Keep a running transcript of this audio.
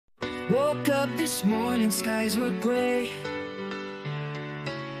Woke up this morning, skies were gray.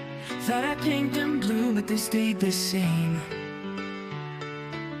 Thought I paint them blue, but they stayed the same.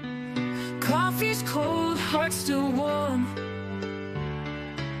 Coffee's cold, heart still warm.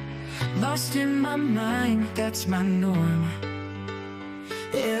 Lost in my mind, that's my norm.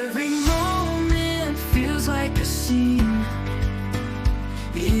 Every moment feels like a scene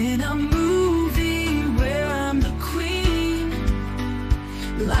in a movie where I'm the queen.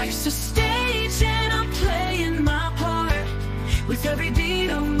 Life's a stage and I'm playing my part with every beat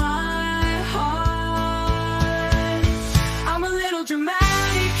of my heart. I'm a little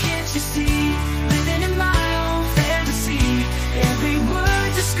dramatic, can't you see? Living in my own fantasy. Every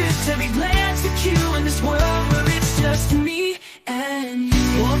word's a script, every glance a cue in this world where it's just me and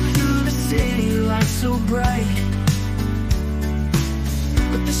you. Walk through the city, lights so bright,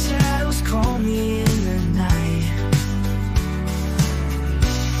 but the shadows call me in the night.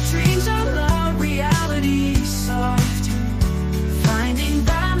 Dreams are loud, reality soft, finding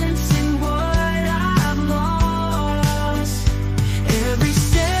balance in what I've lost. Every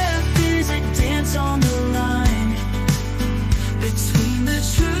step is a dance on the line between the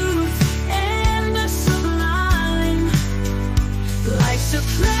truth and the sublime. Life's a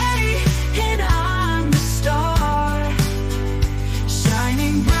play and I'm the star,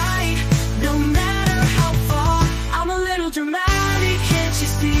 shining bright no matter how far. I'm a little dramatic, can't you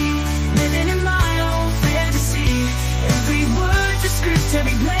see? Living in my own fantasy. Every word's a script,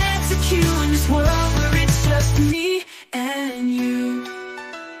 every glance a cue in this world where it's just me and you.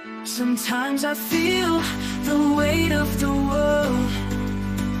 Sometimes I feel the weight of the world,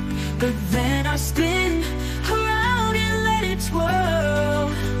 but then I spin around and let it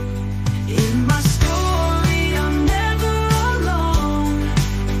twirl. In my story, I'm never alone.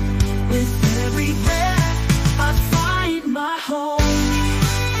 With every breath, I find my home.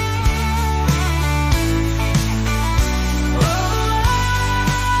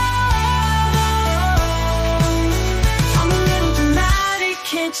 I'm a little dramatic,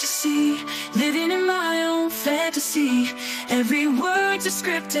 can't you see? Living in my own fantasy. Every word's a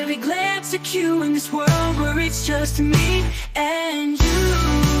script, every glance a cue in this world where it's just me and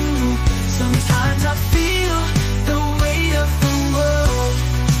you. Sometimes I feel the weight of the world,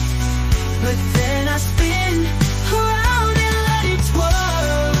 but then I spin around and let it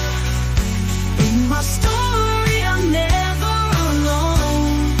twirl. In my story, I'm never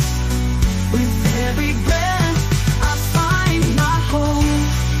alone. With every breath, I find my home.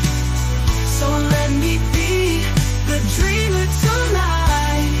 So let me be the dreamer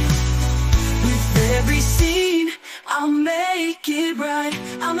tonight. With every scene, I'll make it right.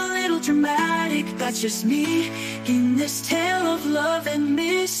 I'm a little dramatic, that's just me, in this tale of love and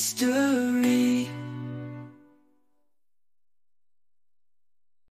mystery.